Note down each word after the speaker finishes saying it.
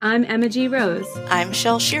I'm Emma G. Rose. I'm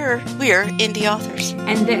Shel Shearer. We're indie authors.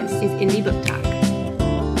 And this is Indie Book Talk.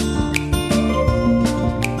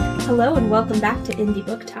 Hello and welcome back to Indie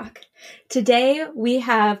Book Talk. Today we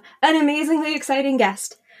have an amazingly exciting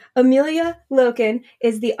guest. Amelia Loken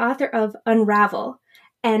is the author of Unravel.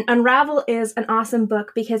 And Unravel is an awesome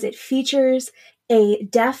book because it features a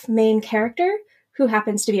deaf main character who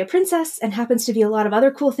happens to be a princess and happens to be a lot of other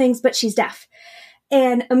cool things, but she's deaf.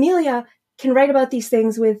 And Amelia can write about these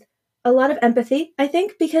things with a lot of empathy, I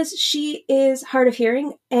think, because she is hard of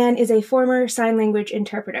hearing and is a former sign language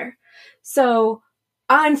interpreter. So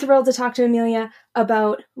I'm thrilled to talk to Amelia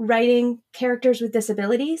about writing characters with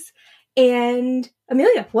disabilities. And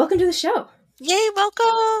Amelia, welcome to the show. Yay,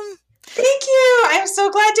 welcome. Thank you. I'm so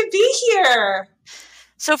glad to be here.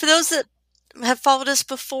 So for those that have followed us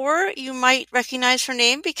before, you might recognize her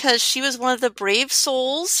name because she was one of the brave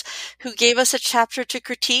souls who gave us a chapter to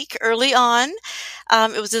critique early on.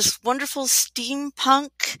 It was this wonderful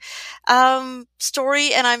steampunk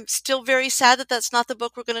story, and I'm still very sad that that's not the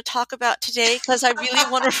book we're going to talk about today because I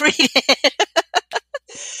really want to read it.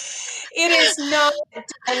 It is not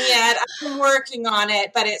done yet. I'm working on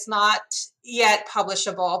it, but it's not yet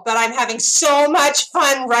publishable. But I'm having so much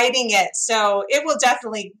fun writing it. So it will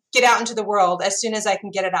definitely get out into the world as soon as I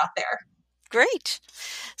can get it out there. Great.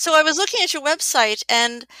 So I was looking at your website,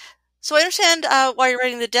 and so I understand why you're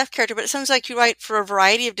writing the deaf character, but it sounds like you write for a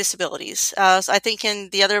variety of disabilities. So I think in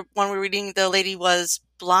the other one we were reading, the lady was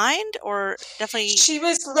blind, or definitely... She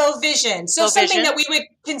was low vision. So something that we would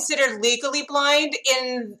consider legally blind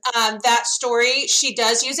in that story. She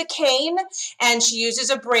does use a cane, and she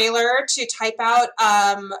uses a brailer to type out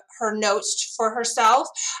her notes for herself.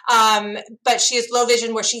 But she is low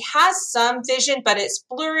vision where she has some vision, but it's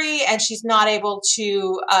blurry, and she's not able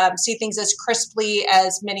to see things as crisply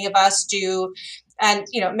as many of us do. And,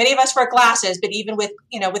 many of us wear glasses, but even with,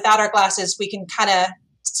 without our glasses, we can kind of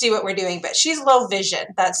see what we're doing, but she's low vision.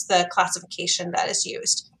 That's the classification that is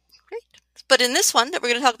used. Great. But in this one that we're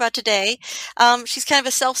going to talk about today, she's kind of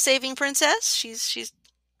a self-saving princess. She's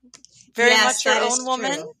very much her own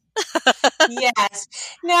woman. Yes.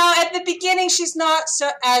 Now, at the beginning, she's not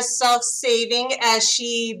as self-saving as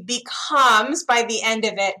she becomes by the end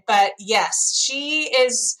of it. But yes, she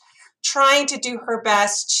is trying to do her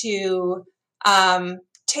best to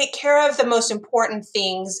take care of the most important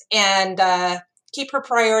things and keep her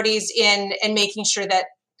priorities in and making sure that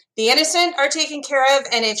the innocent are taken care of.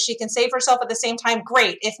 And if she can save herself at the same time,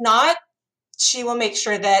 great. If not, she will make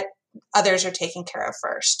sure that others are taken care of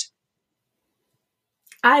first.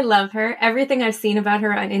 I love her. Everything I've seen about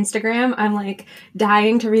her on Instagram, I'm like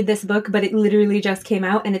dying to read this book, but it literally just came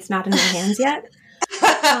out and it's not in my hands yet.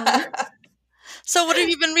 So what have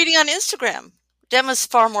you been reading on Instagram? Gemma's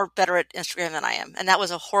far more better at Instagram than I am, and that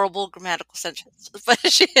was a horrible grammatical sentence. But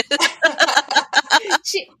she is.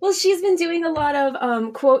 She's been doing a lot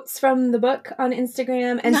of quotes from the book on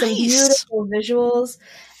Instagram and some beautiful visuals.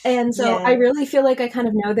 And so I really feel like I kind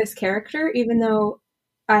of know this character, even though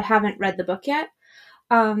I haven't read the book yet.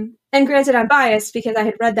 And granted, I'm biased because I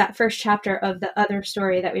had read that first chapter of the other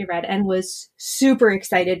story that we read and was super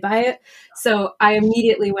excited by it. So I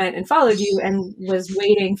immediately went and followed you and was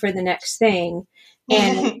waiting for the next thing.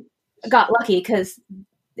 And got lucky because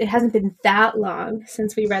it hasn't been that long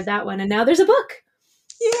since we read that one. And now there's a book.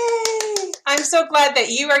 Yay! I'm so glad that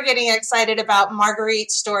you are getting excited about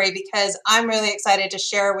Marguerite's story because I'm really excited to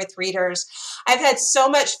share with readers. I've had so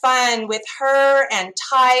much fun with her and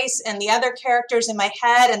Tice and the other characters in my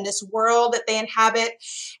head and this world that they inhabit.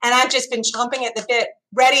 And I've just been chomping at the bit,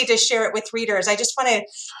 ready to share it with readers. I just want to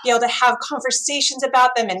be able to have conversations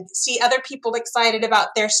about them and see other people excited about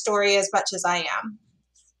their story as much as I am.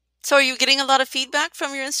 So are you getting a lot of feedback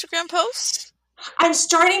from your Instagram posts? I'm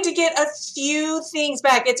starting to get a few things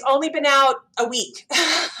back. It's only been out a week.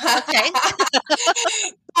 Okay.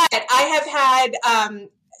 But I have had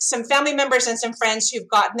some family members and some friends who've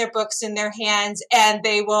gotten their books in their hands, and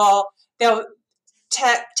they'll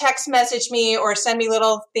text message me or send me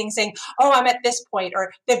little things saying, oh, I'm at this point,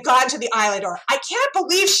 or they've gone to the island, or I can't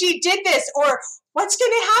believe she did this, or what's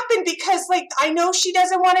going to happen because I know she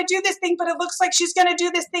doesn't want to do this thing, but it looks like she's going to do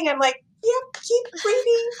this thing. I'm like, yep, keep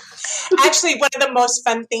reading. Actually, one of the most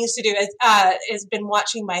fun things to do is been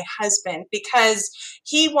watching my husband because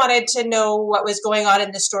he wanted to know what was going on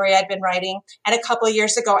in the story I'd been writing. And a couple of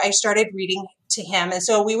years ago, I started reading to him. And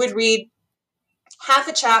so we would read half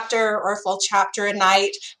a chapter or a full chapter a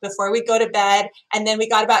night before we go to bed. And then we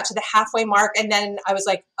got about to the halfway mark. And then I was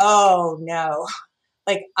like, oh no,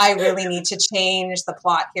 I really need to change the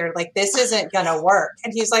plot here. This isn't going to work.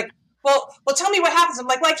 And he's like, well, tell me what happens. I'm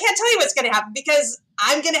like, well, I can't tell you what's going to happen because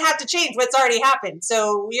I'm going to have to change what's already happened.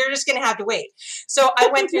 So you're just going to have to wait. So I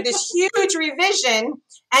went through this huge revision,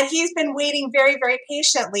 and he's been waiting very, very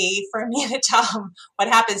patiently for me to tell him what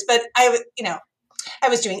happens. But I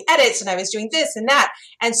was doing edits and I was doing this and that.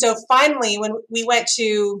 And so finally, when we went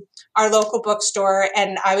to our local bookstore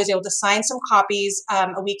and I was able to sign some copies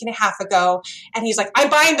a week and a half ago, and he's like, I'm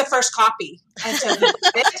buying the first copy. And so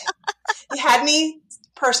he had me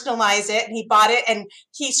personalize it, and he bought it, and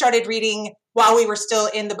he started reading while we were still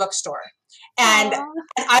in the bookstore. And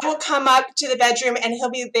I will come up to the bedroom, and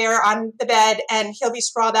he'll be there on the bed, and he'll be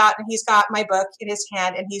sprawled out, and he's got my book in his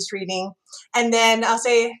hand, and he's reading. And then I'll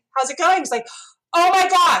say, how's it going? He's like, oh my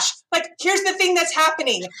gosh, like, here's the thing that's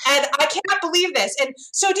happening, and I cannot believe this. And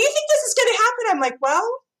so do you think this is going to happen? I'm like, well,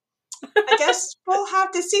 I guess we'll have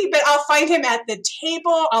to see, but I'll find him at the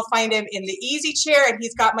table. I'll find him in the easy chair, and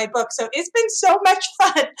he's got my book. So it's been so much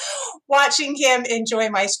fun watching him enjoy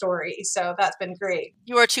my story. So that's been great.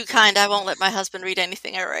 You are too kind. I won't let my husband read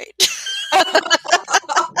anything I write.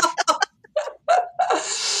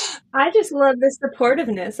 I just love the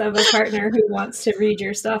supportiveness of a partner who wants to read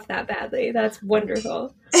your stuff that badly. That's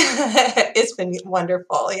wonderful. It's been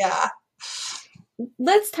wonderful. Yeah.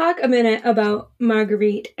 Let's talk a minute about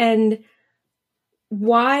Marguerite and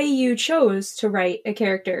why you chose to write a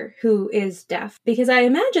character who is deaf. Because I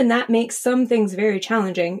imagine that makes some things very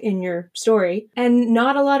challenging in your story, and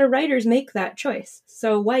not a lot of writers make that choice.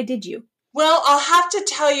 So why did you? Well, I'll have to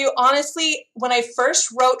tell you, honestly, when I first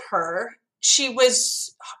wrote her, she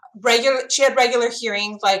was regular. She had regular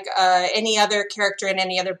hearing like any other character in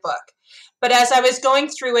any other book. But as I was going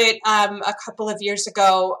through it a couple of years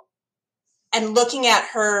ago, and looking at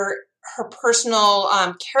her personal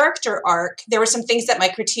character arc, there were some things that my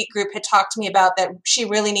critique group had talked to me about that she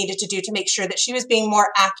really needed to do to make sure that she was being more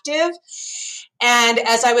active. And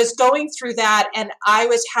as I was going through that, and I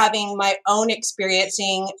was having my own experience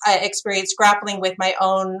grappling with my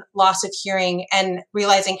own loss of hearing and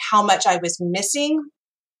realizing how much I was missing,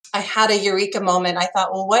 I had a eureka moment. I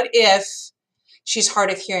thought, well, what if she's hard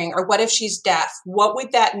of hearing, or what if she's deaf? What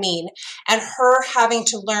would that mean? And her having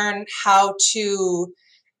to learn how to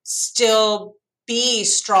still be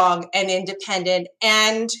strong and independent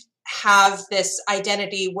and have this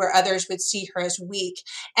identity where others would see her as weak.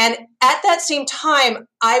 And at that same time,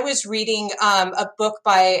 I was reading a book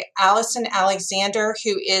by Alison Alexander,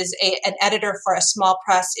 who is an editor for a small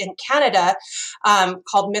press in Canada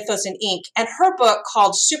called Mythos and Ink. And her book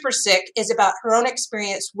called Super Sick is about her own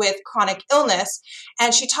experience with chronic illness.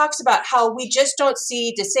 And she talks about how we just don't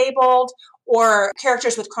see disabled or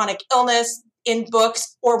characters with chronic illness in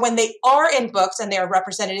books, or when they are in books and they are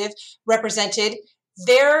represented,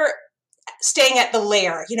 they're staying at the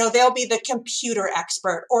lair. You know, they'll be the computer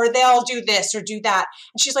expert, or they'll do this or do that.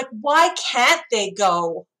 And she's like, why can't they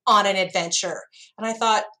go on an adventure? And I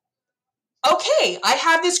thought, okay, I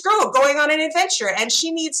have this girl going on an adventure and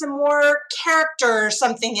she needs some more character or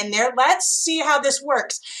something in there. Let's see how this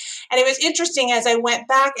works. And it was interesting as I went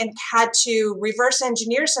back and had to reverse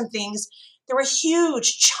engineer some things. There were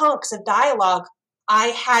huge chunks of dialogue I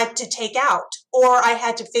had to take out, or I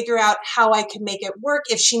had to figure out how I could make it work.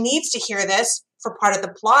 If she needs to hear this for part of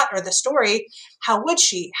the plot or the story, how would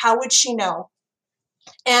she? How would she know?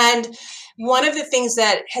 And one of the things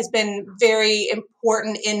that has been very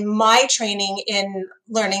important in my training in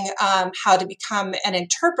learning how to become an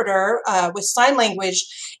interpreter with sign language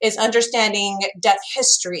is understanding deaf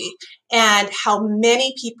history and how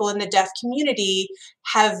many people in the deaf community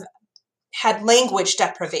have had language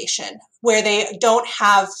deprivation, where they don't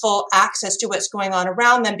have full access to what's going on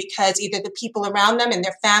around them because either the people around them in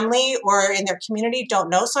their family or in their community don't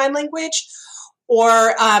know sign language,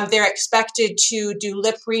 or they're expected to do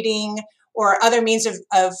lip reading or other means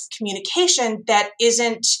of communication that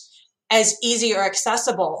isn't as easy or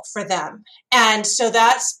accessible for them. And so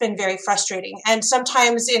that's been very frustrating. And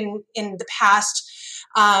sometimes in the past,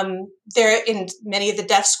 there in many of the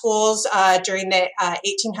deaf schools during the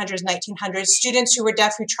 1800s, 1900s, students who were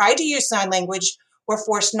deaf who tried to use sign language were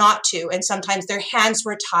forced not to, and sometimes their hands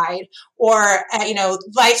were tied, or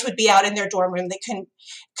lights would be out in their dorm room. They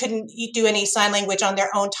couldn't do any sign language on their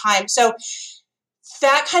own time. So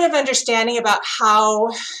that kind of understanding about how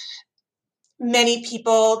many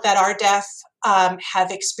people that are deaf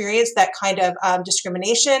have experienced that kind of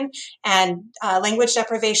discrimination and language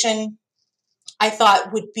deprivation, I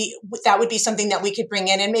thought would be something that we could bring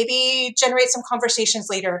in and maybe generate some conversations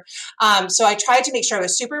later. So I tried to make sure I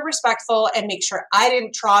was super respectful and make sure I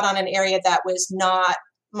didn't trot on an area that was not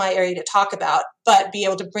my area to talk about, but be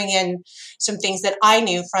able to bring in some things that I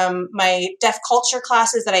knew from my deaf culture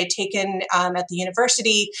classes that I'd taken at the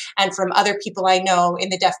university, and from other people I know in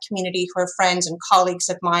the deaf community who are friends and colleagues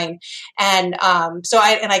of mine. And so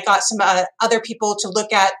I got some other people to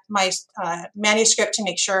look at my manuscript to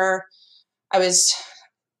make sure I was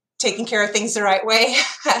taking care of things the right way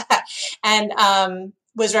and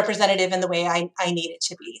was representative in the way I needed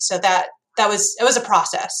to be. So it was a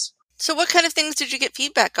process. So what kind of things did you get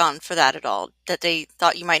feedback on for that at all, that they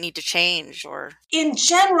thought you might need to change? Or in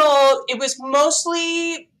general, it was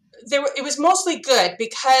mostly good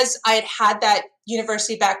because I had that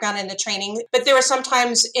university background in the training. But there were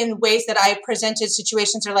sometimes in ways that I presented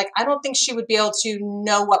situations are like, I don't think she would be able to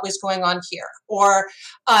know what was going on here. Or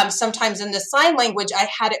sometimes in the sign language, I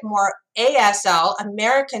had it more ASL,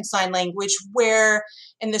 American Sign Language, where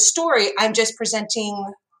in the story, I'm just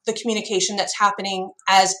presenting the communication that's happening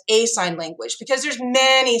as a sign language, because there's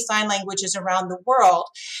many sign languages around the world.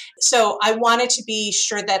 So I wanted to be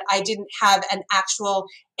sure that I didn't have an actual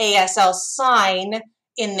ASL sign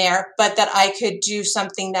in there, but that I could do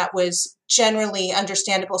something that was generally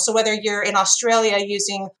understandable. So whether you're in Australia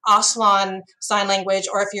using Auslan Sign Language,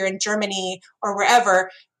 or if you're in Germany or wherever,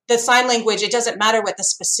 the sign language, it doesn't matter what the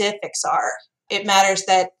specifics are. It matters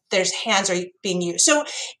that there's hands are being used. So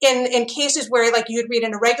in cases where, like, you'd read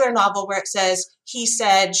in a regular novel where it says, he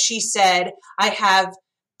said, she said, I have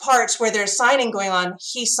parts where there's signing going on.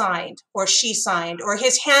 He signed, or she signed, or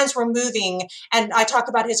his hands were moving. And I talk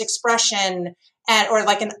about his expression, or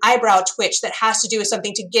like an eyebrow twitch that has to do with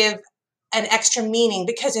something to give an extra meaning,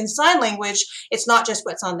 because in sign language, it's not just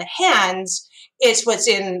what's on the hands, it's what's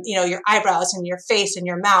in, your eyebrows and your face and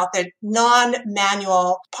your mouth. They're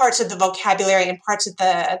non-manual parts of the vocabulary and parts of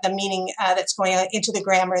the meaning that's going into the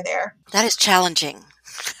grammar there. That is challenging.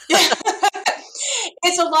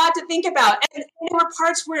 It's a lot to think about. And there were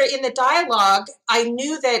parts where in the dialogue, I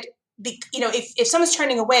knew that, if someone's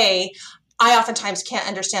turning away, I oftentimes can't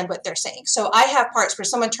understand what they're saying. So I have parts where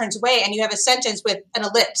someone turns away and you have a sentence with an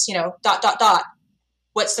ellipse, ...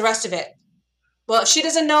 What's the rest of it? Well, if she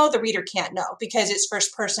doesn't know, the reader can't know because it's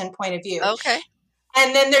first person point of view. Okay.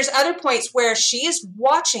 And then there's other points where she's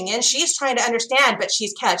watching and she's trying to understand, but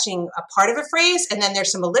she's catching a part of a phrase, and then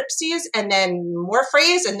there's some ellipses, and then more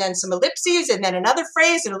phrase, and then some ellipses, and then another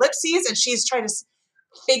phrase and ellipses, and she's trying to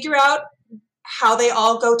figure out how they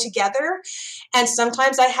all go together. And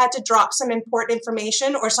sometimes I had to drop some important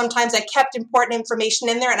information, or sometimes I kept important information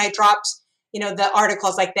in there and I dropped, the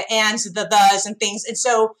articles like the ands, the thes, and things. And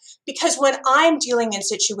so, because when I'm dealing in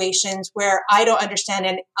situations where I don't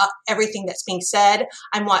understand everything that's being said,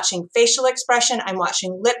 I'm watching facial expression, I'm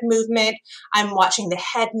watching lip movement, I'm watching the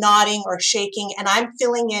head nodding or shaking, and I'm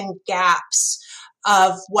filling in gaps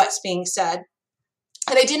of what's being said.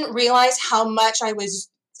 And I didn't realize how much I was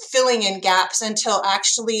filling in gaps until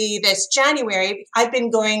actually this January. I've been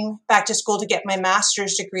going back to school to get my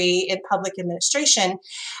master's degree in public administration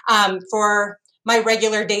for my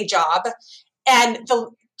regular day job. And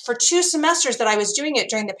for 2 semesters that I was doing it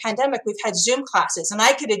during the pandemic, we've had Zoom classes, and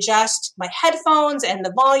I could adjust my headphones and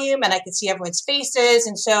the volume, and I could see everyone's faces.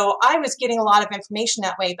 And so I was getting a lot of information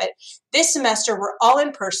that way. But this semester, we're all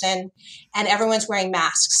in person and everyone's wearing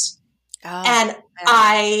masks. Oh, and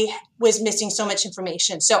I was missing so much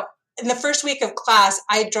information. So in the first week of class,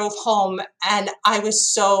 I drove home and I was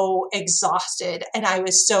so exhausted, and I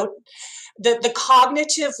was the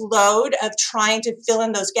cognitive load of trying to fill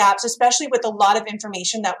in those gaps, especially with a lot of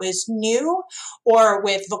information that was new, or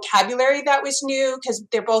with vocabulary that was new, because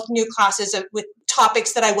they're both new classes with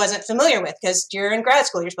topics that I wasn't familiar with, because you're in grad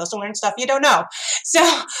school, you're supposed to learn stuff you don't know. So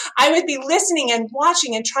I would be listening and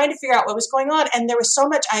watching and trying to figure out what was going on. And there was so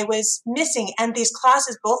much I was missing. And these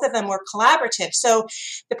classes, both of them were collaborative. So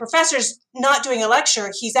the professor's not doing a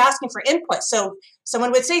lecture, he's asking for input. So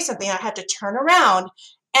someone would say something, I had to turn around,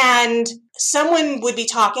 and someone would be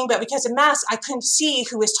talking, but because of masks, I couldn't see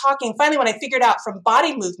who was talking. Finally, when I figured out from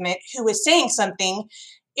body movement who was saying something,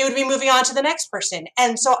 it would be moving on to the next person.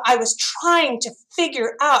 And so I was trying to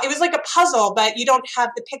figure out, it was like a puzzle, but you don't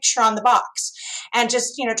have the picture on the box, and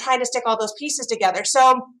just, trying to stick all those pieces together.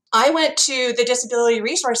 So I went to the Disability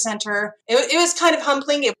Resource Center. It was kind of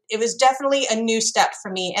humbling. It was definitely a new step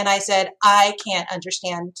for me. And I said, I can't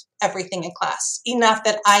understand everything in class enough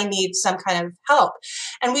that I need some kind of help.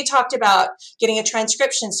 And we talked about getting a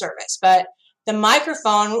transcription service, but the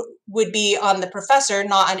microphone would be on the professor,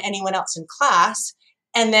 not on anyone else in class.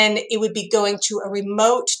 And then it would be going to a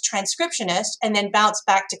remote transcriptionist and then bounce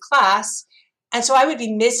back to class. And so I would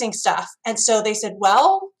be missing stuff. And so they said,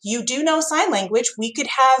 well, you do know sign language. We could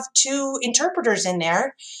have 2 interpreters in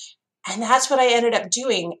there. And that's what I ended up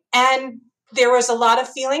doing. And there was a lot of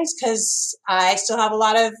feelings because I still have a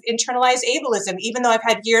lot of internalized ableism, even though I've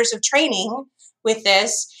had years of training with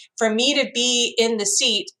this. For me to be in the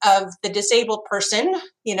seat of the disabled person,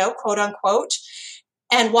 quote unquote,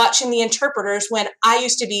 and watching the interpreters when I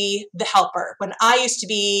used to be the helper, when I used to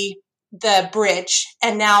be the bridge,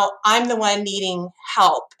 and now I'm the one needing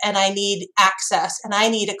help and I need access and I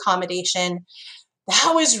need accommodation.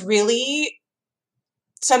 That was really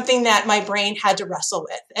something that my brain had to wrestle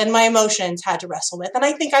with and my emotions had to wrestle with. And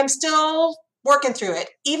I think I'm still working through it,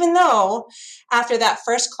 even though after that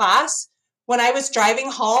first class, when I was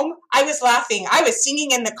driving home, I was laughing. I was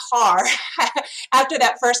singing in the car after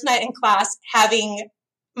that first night in class, having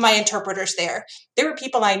my interpreters there. There were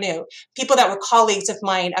people I knew, people that were colleagues of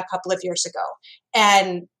mine a couple of years ago.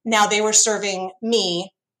 And now they were serving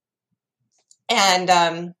me. And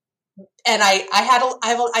I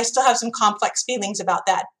still have some complex feelings about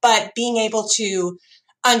that, but being able to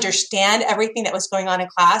understand everything that was going on in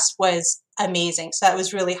class was amazing. So that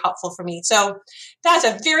was really helpful for me. So that's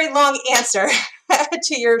a very long answer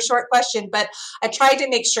to your short question, but I tried to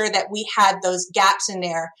make sure that we had those gaps in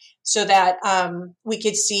there so that we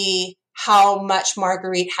could see how much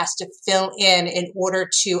Marguerite has to fill in order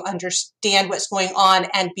to understand what's going on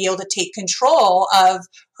and be able to take control of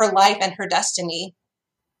her life and her destiny.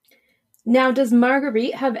 Now, does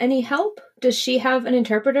Marguerite have any help? Does she have an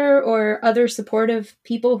interpreter or other supportive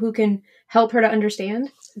people who can help her to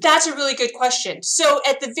understand? That's a really good question. So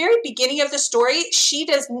at the very beginning of the story, she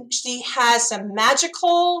has some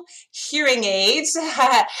magical hearing aids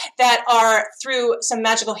that are through some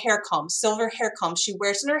magical hair combs, silver hair combs she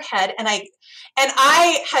wears in her head. And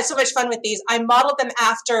I had so much fun with these. I modeled them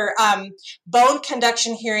after bone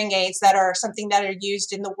conduction hearing aids that are something that are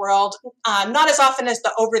used in the world, not as often as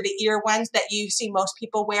the over-the-ear ones that you see most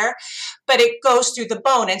people wear, but it goes through the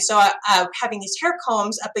bone. And so having these hair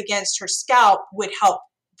combs up against her scalp would help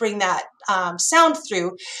bring that sound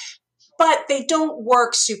through, but they don't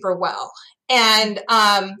work super well. And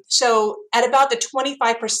so at about the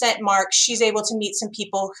 25% mark, she's able to meet some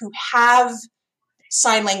people who have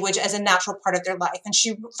sign language as a natural part of their life. And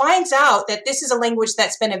she finds out that this is a language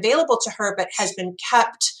that's been available to her, but has been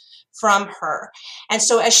kept from her. And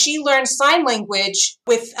so as she learns sign language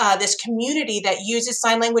with this community that uses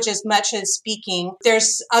sign language as much as speaking,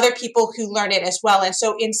 there's other people who learn it as well. And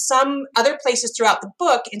so in some other places throughout the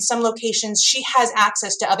book, in some locations, she has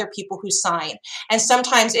access to other people who sign. And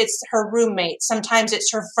sometimes it's her roommate, sometimes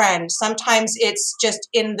it's her friend, sometimes it's just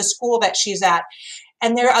in the school that she's at.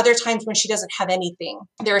 And there are other times when she doesn't have anything.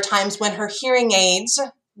 There are times when her hearing aids,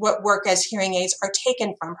 what work as hearing aids, are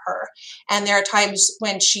taken from her. And there are times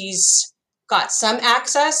when she's got some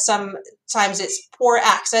access, sometimes it's poor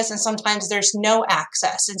access, and sometimes there's no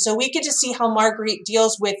access. And so we get to see how Marguerite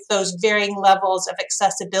deals with those varying levels of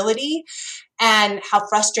accessibility and how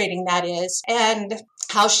frustrating that is and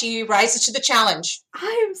how she rises to the challenge.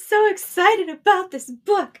 I am so excited about this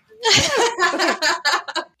book.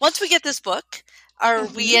 Once we get this book, are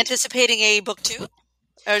we anticipating a book 2?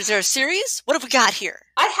 Or is there a series? What have we got here?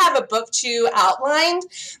 I have a book 2 outlined,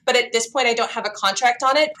 but at this point I don't have a contract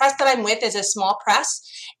on it. Press that I'm with is a small press.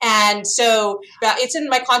 And so it's in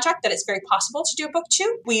my contract that it's very possible to do a book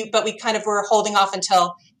 2. But we kind of were holding off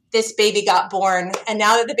until this baby got born. And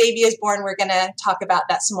now that the baby is born, we're going to talk about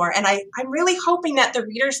that some more. And I'm really hoping that the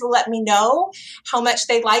readers will let me know how much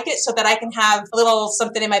they like it so that I can have a little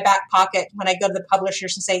something in my back pocket when I go to the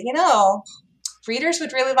publishers and say, readers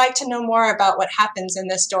would really like to know more about what happens in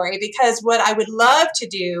this story, because what I would love to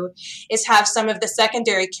do is have some of the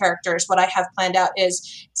secondary characters. What I have planned out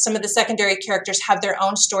is some of the secondary characters have their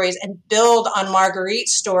own stories and build on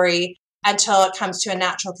Marguerite's story until it comes to a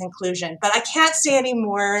natural conclusion. But I can't say any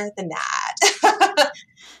more than that.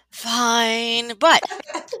 Fine. But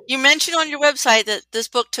you mentioned on your website that this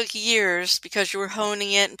book took years because you were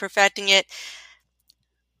honing it and perfecting it.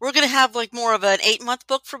 We're going to have more of an 8-month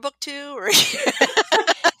book for book 2? Or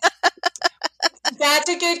That's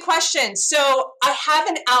a good question. So I have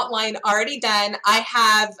an outline already done. I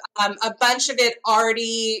have a bunch of it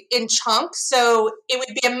already in chunks. So it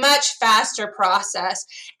would be a much faster process.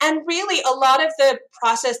 And really, a lot of the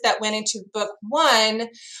process that went into book 1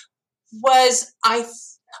 was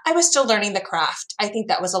I was still learning the craft. I think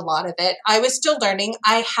that was a lot of it. I was still learning.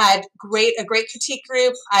 I had a great critique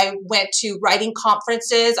group. I went to writing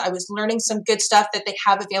conferences. I was learning some good stuff that they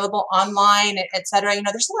have available online, et cetera.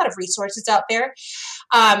 There's a lot of resources out there.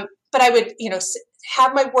 But I would,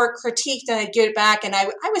 have my work critiqued and I'd get it back. And I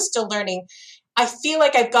was still learning. I feel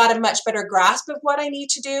like I've got a much better grasp of what I need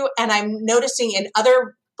to do. And I'm noticing in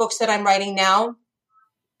other books that I'm writing now,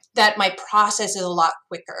 that my process is a lot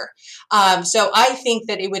quicker. So I think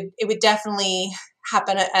that it would definitely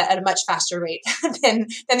happen at a much faster rate than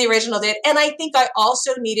the original did. And I think I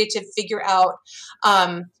also needed to figure out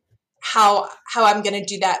how I'm going to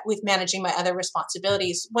do that with managing my other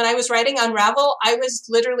responsibilities. When I was writing Unravel, I was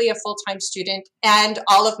literally a full-time student, and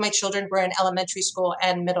all of my children were in elementary school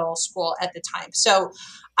and middle school at the time. So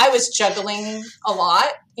I was juggling a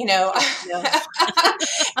lot, Yeah.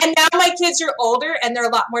 And now my kids are older and they're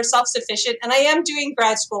a lot more self-sufficient, and I am doing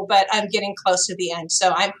grad school, but I'm getting close to the end.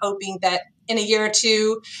 So I'm hoping that in a year or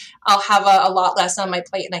two, I'll have a lot less on my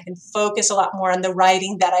plate and I can focus a lot more on the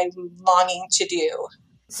writing that I'm longing to do.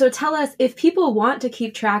 So tell us, if people want to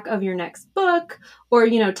keep track of your next book, or,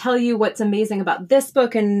 tell you what's amazing about this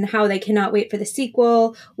book and how they cannot wait for the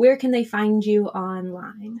sequel, where can they find you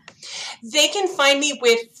online? They can find me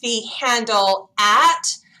with the handle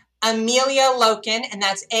at Amelia Loken, and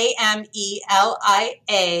that's AMELIA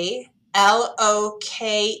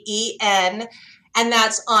LOKEN. And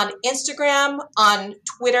that's on Instagram, on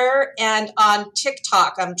Twitter, and on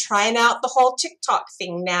TikTok. I'm trying out the whole TikTok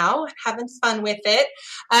thing now, having fun with it.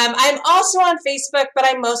 I'm also on Facebook, but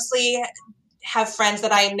I mostly have friends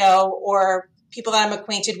that I know or people that I'm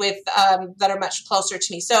acquainted with that are much closer to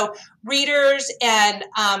me. So readers and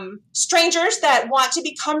strangers that want to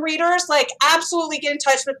become readers, absolutely get in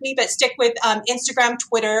touch with me, but stick with Instagram,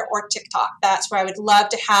 Twitter, or TikTok. That's where I would love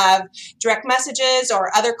to have direct messages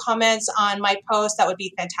or other comments on my posts. That would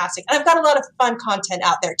be fantastic. And I've got a lot of fun content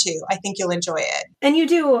out there too. I think you'll enjoy it. And you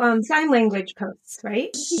do sign language posts,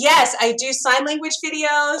 right? Yes, I do sign language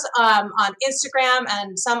videos on Instagram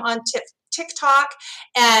and some on TikTok,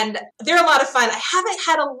 and they're a lot of fun. I haven't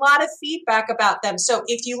had a lot of feedback about them. So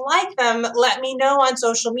if you like them, let me know on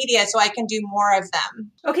social media so I can do more of them.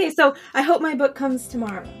 Okay, so I hope my book comes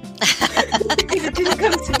tomorrow. If it didn't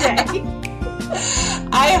come today.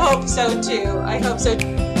 I hope so too.